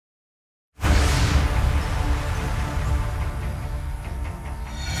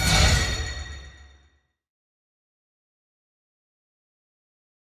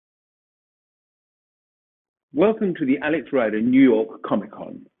Welcome to the Alex Rider New York Comic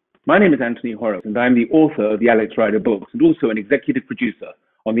Con. My name is Anthony Horrocks, and I'm the author of the Alex Rider books and also an executive producer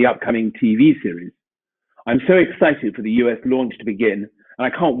on the upcoming TV series. I'm so excited for the US launch to begin, and I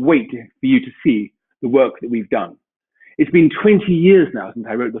can't wait for you to see the work that we've done. It's been 20 years now since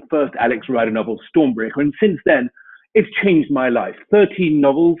I wrote the first Alex Rider novel, Stormbreaker, and since then, it's changed my life. 13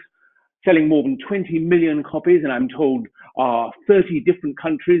 novels, selling more than 20 million copies, and I'm told 30 different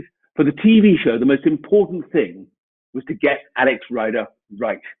countries. For the TV show, the most important thing was to get Alex Rider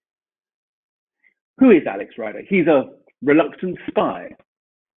right. Who is Alex Rider? He's a reluctant spy.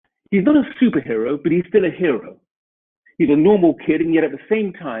 He's not a superhero, but he's still a hero. He's a normal kid, and yet at the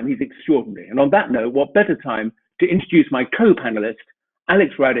same time, he's extraordinary. And on that note, what better time to introduce my co-panelist,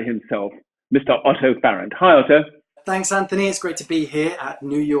 Alex Rider himself, Mr. Otto Farrant. Hi, Otto. Thanks, Anthony. It's great to be here at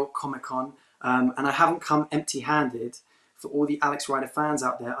New York Comic Con. And I haven't come empty-handed. For all the Alex Rider fans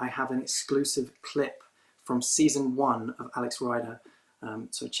out there, I have an exclusive clip from season 1 of Alex Rider.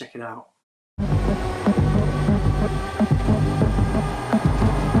 So check it out.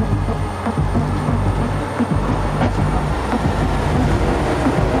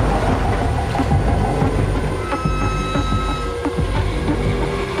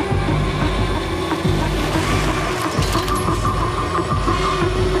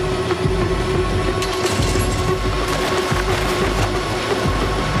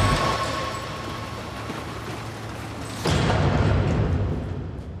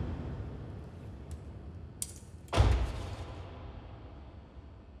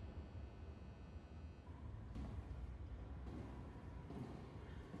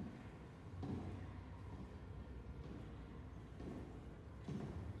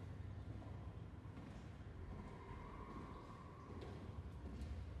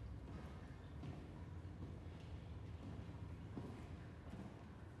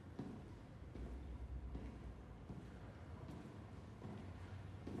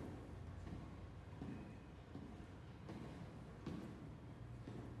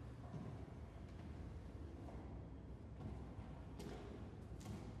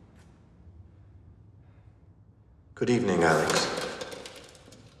 Good evening, Alex.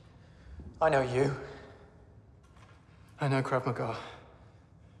 I know you. I know Krav Maga.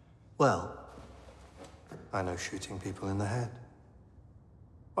 Well, I know shooting people in the head.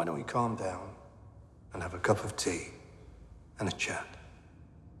 Why don't we calm down and have a cup of tea and a chat?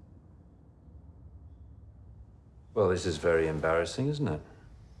 Well, this is very embarrassing, isn't it?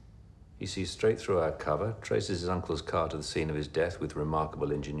 He sees straight through our cover, traces his uncle's car to the scene of his death with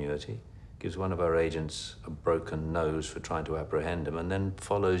remarkable ingenuity, gives one of our agents a broken nose for trying to apprehend him, and then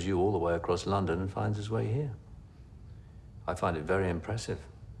follows you all the way across London and finds his way here. I find it very impressive.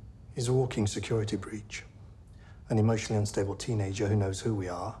 He's a walking security breach. An emotionally unstable teenager who knows who we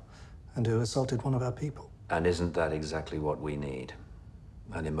are and who assaulted one of our people. And isn't that exactly what we need?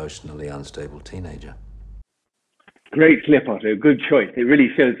 An emotionally unstable teenager. Great clip, Otto. Good choice. It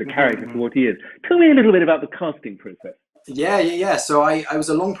really shows the character for what he is. Tell me a little bit about the casting process. Yeah. So it was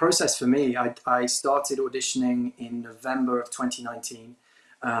a long process for me. I started auditioning in November of 2019.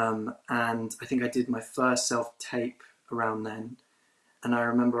 And I think I did my first self-tape around then. And I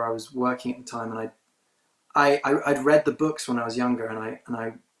remember I was working at the time, and I'd read the books when I was younger, and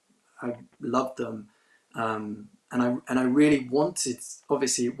I loved them. And I really wanted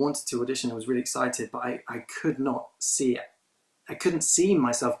to audition. I was really excited, but I could not see it. I couldn't see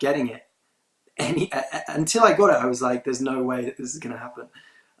myself getting it. Until I got it, I was like, there's no way that this is going to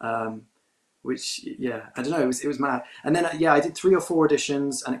happen. Which, yeah, I don't know, it was mad. And then, I did 3 or 4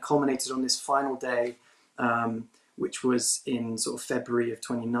 auditions, and it culminated on this final day, which was in sort of February of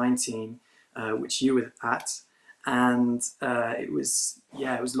 2019, which you were at. And it was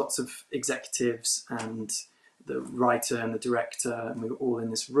lots of executives and the writer and the director, and we were all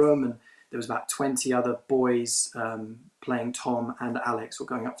in this room, and there was about 20 other boys playing Tom and Alex, or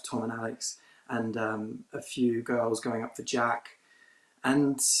going up for Tom and Alex, and a few girls going up for Jack.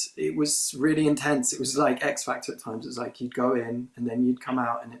 And it was really intense. It was like X Factor at times. It was like you'd go in and then you'd come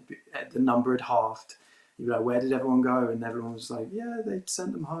out, and the number had halved. You'd be like, where did everyone go? And everyone was like, yeah, they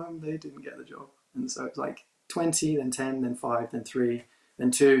sent them home. They didn't get the job. And so it's like 20, then 10, then 5, then 3, then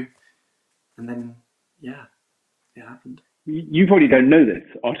 2. And then, yeah, it happened. You probably don't know this,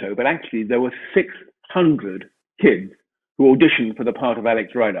 Otto, but actually there were 600 kids who auditioned for the part of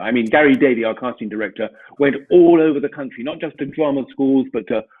Alex Rider. I mean, Gary Davey, our casting director, went all over the country, not just to drama schools, but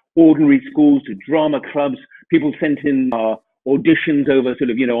to ordinary schools, to drama clubs. People sent in auditions over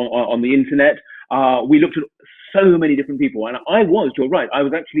on the internet. We looked at so many different people, and you're right, I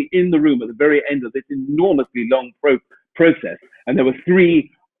was actually in the room at the very end of this enormously long process, and there were 3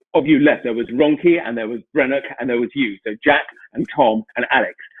 of you left. There was Ronke, and there was Brennock, and there was you. So Jack and Tom and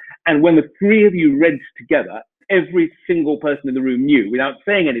Alex. And when the three of you read together, every single person in the room knew, without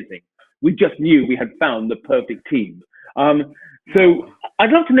saying anything. We just knew we had found the perfect team. So I'd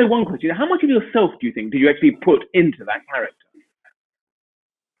love to know one question. How much of yourself do you think did you actually put into that character?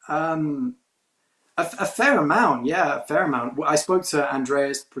 A fair amount, yeah, a fair amount. I spoke to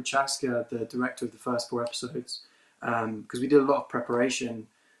Andreas Prochaska, the director of the first 4 episodes, because we did a lot of preparation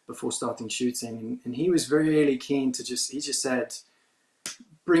before starting shooting, and he was really keen to he just said,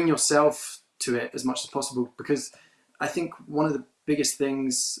 bring yourself to it as much as possible, because I think one of the biggest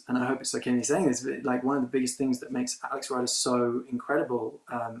things, and I hope it's okay me saying this, but like one of the biggest things that makes Alex Rider so incredible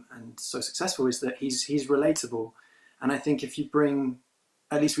and so successful is that he's relatable. And I think if you bring,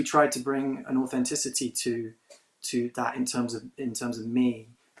 at least we tried to bring an authenticity to that in terms of me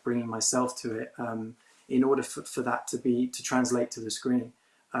bringing myself to it, in order for that to translate to the screen.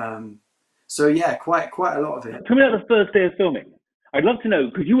 So yeah, quite a lot of it. Tell me about the first day of filming. I'd love to know,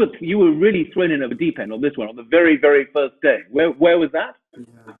 because you were really thrown in at the deep end on this one on the very, very first day. Where was that?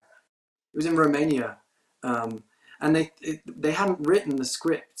 Yeah. It was in Romania, and they hadn't written the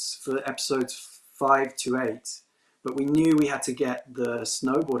scripts for episodes 5 to 8, but we knew we had to get the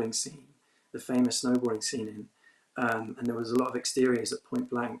snowboarding scene, the famous snowboarding scene in, and there was a lot of exteriors at point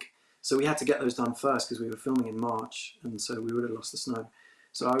blank, so we had to get those done first because we were filming in March, and so we would have lost the snow.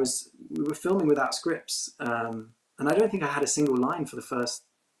 So we were filming without scripts. And I don't think I had a single line for the first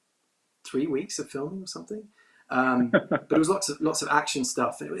 3 weeks of filming or something. But it was lots of action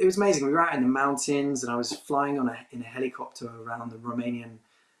stuff. It was amazing. We were out in the mountains, and I was flying in a helicopter around the Romanian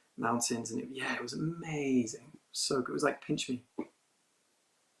mountains, and it was amazing. So good. It was like pinch me.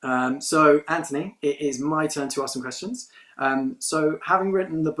 So Anthony, it is my turn to ask some questions. So having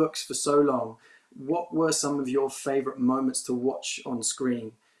written the books for so long, what were some of your favorite moments to watch on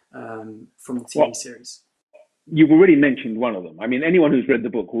screen from the TV series? You've already mentioned one of them. I mean, anyone who's read the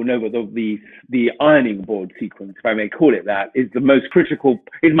book will know that the ironing board sequence, if I may call it that, is the most critical,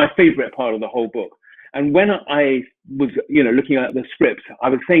 is my favorite part of the whole book. And when I was, looking at the script, I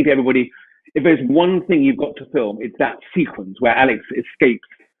was saying to everybody, if there's one thing you've got to film, it's that sequence where Alex escapes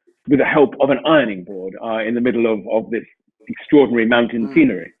with the help of an ironing board in the middle of this extraordinary mountain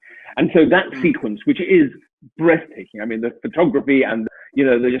scenery. And so that sequence, which is breathtaking. I mean, the photography and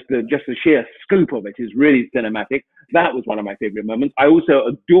just the sheer scope of it is really cinematic. That was one of my favorite moments. I also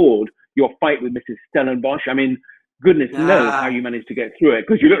adored your fight with Mrs. Stellenbosch. I mean, goodness knows how you managed to get through it,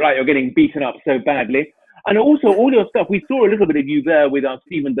 because you look like you're getting beaten up so badly. And also all your stuff. We saw a little bit of you there with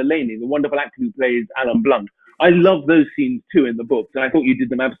Stephen Delaney, the wonderful actor who plays Alan Blunt. I love those scenes too in the books, and I thought you did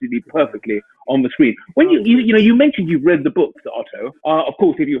them absolutely perfectly on the screen. When you mentioned you've read the books, Otto. Of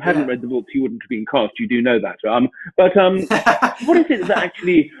course, if you hadn't read the books, you wouldn't have been cast. You do know that. But what is it that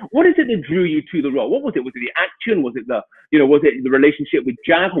drew you to the role? What was it? Was it the action? Was it was it the relationship with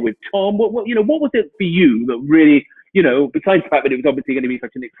Jack or with Tom? What was it for you that really, besides the fact that it was obviously going to be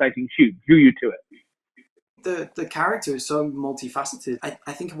such an exciting shoot, drew you to it? The character is so multifaceted.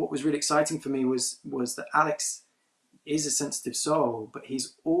 I think what was really exciting for me was that Alex is a sensitive soul, but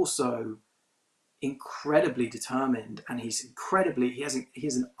he's also incredibly determined, and he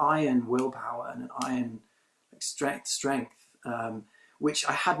has an iron willpower and an iron strength, which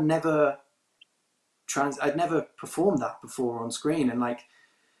I had never I'd never performed that before on screen, and like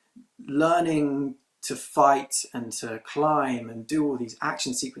learning to fight and to climb and do all these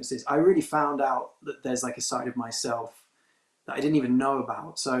action sequences, I really found out that there's like a side of myself that I didn't even know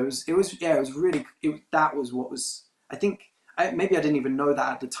about. So that was what was, I think, maybe I didn't even know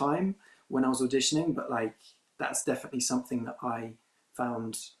that at the time when I was auditioning, but like, that's definitely something that I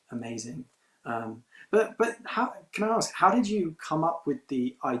found amazing. But how, can I ask, how did you come up with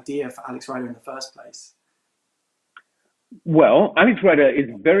the idea for Alex Rider in the first place? Well, Alex Rider is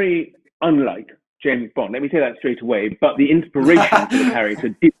very unlike James Bond. Let me say that straight away. But the inspiration for the character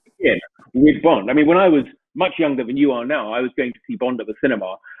did begin with Bond. I mean, when I was much younger than you are now, I was going to see Bond at the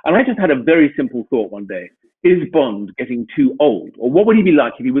cinema, and I just had a very simple thought one day: is Bond getting too old, or what would he be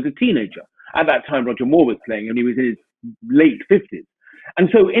like if he was a teenager? At that time, Roger Moore was playing, and he was in his late 50s. And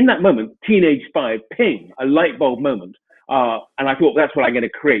so, in that moment, teenage spy, ping, a light bulb moment, and I thought that's what I'm going to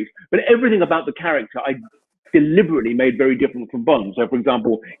create. But everything about the character, I deliberately made very different from Bond. So, for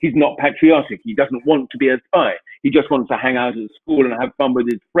example, he's not patriotic. He doesn't want to be a spy. He just wants to hang out at school and have fun with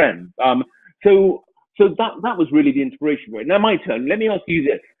his friends. So that was really the inspiration for it. Now, my turn. Let me ask you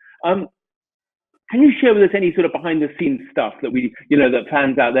this. Can you share with us any sort of behind-the-scenes stuff that that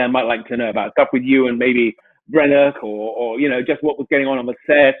fans out there might like to know about? Stuff with you and maybe Brennock, or just what was going on the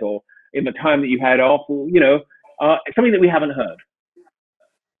set, or in the time that you had off, or something that we haven't heard.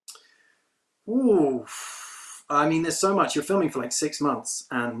 Ooh, I mean, there's so much. You're filming for like 6 months,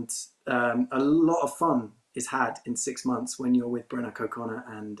 and a lot of fun is had in 6 months when you're with Brenna O'Connor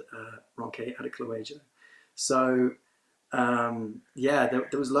and Ronke Adeklawejo. So yeah,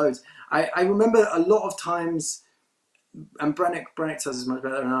 there was loads. I remember a lot of times, and Brennick does this much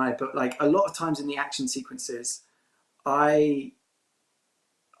better than I, but like a lot of times in the action sequences, I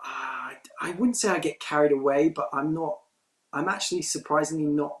I wouldn't say I get carried away, but I'm not. I'm actually surprisingly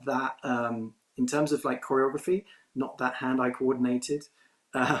not that in terms of like choreography, not that hand-eye coordinated.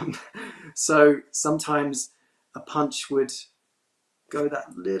 Um, so sometimes a punch would go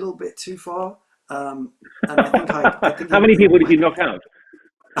that little bit too far, and I think I How many really people did you knock out?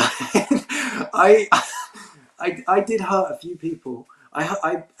 I, I did hurt a few people.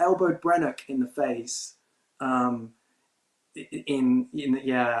 I elbowed Brennock in the face. Um,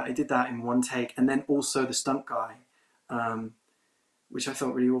 yeah, I did that in one take, and then also the stunt guy, which I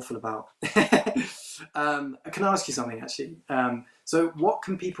felt really awful about. Can I ask you something actually? So, what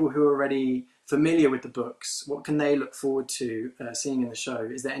can people who are already familiar with the books, what can they look forward to seeing in the show?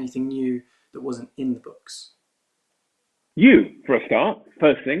 Is there anything new that wasn't in the books? You, for a start,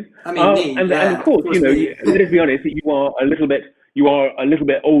 first thing. I mean, me, And yeah, of course, you know, me. let's be honest, you are a little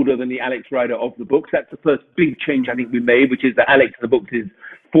bit older than the Alex Rider of the books. That's the first big change I think we made, which is that Alex in the books is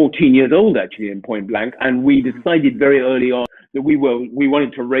 14 years old actually in Point Blank, and we decided very early on that we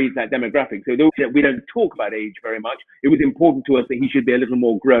wanted to raise that demographic. So though we don't talk about age very much, it was important to us that he should be a little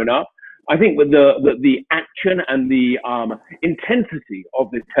more grown up. I think with the action and the intensity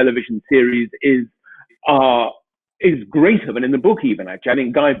of this television series uh, is greater than in the book even, actually. I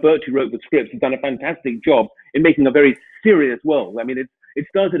think Guy Birch, who wrote the script, has done a fantastic job in making a very serious world. I mean, it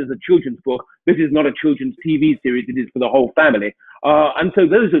started as a children's book. This is not a children's TV series. It is for the whole family. And so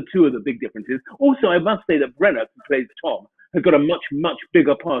those are two of the big differences. Also, I must say that Brenner, who plays Tom, has got a much, much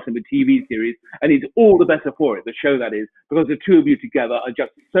bigger part in the TV series, and he's all the better for it, the show that is, because the two of you together are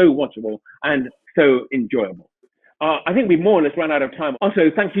just so watchable and so enjoyable. I think we more or less ran out of time.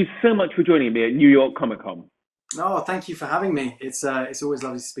 Also, thank you so much for joining me at New York Comic Con. Oh, thank you for having me. It's always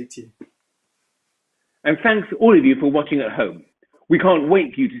lovely to speak to you. And thanks all of you for watching at home. We can't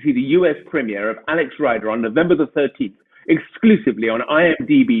wait for you to see the US premiere of Alex Rider on November the 13th, exclusively on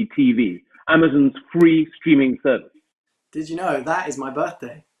IMDb TV, Amazon's free streaming service. Did you know that is my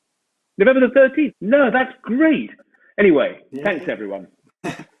birthday? November the 13th? No, that's great. Anyway, Yeah. thanks everyone.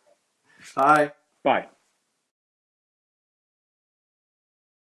 Bye. Bye.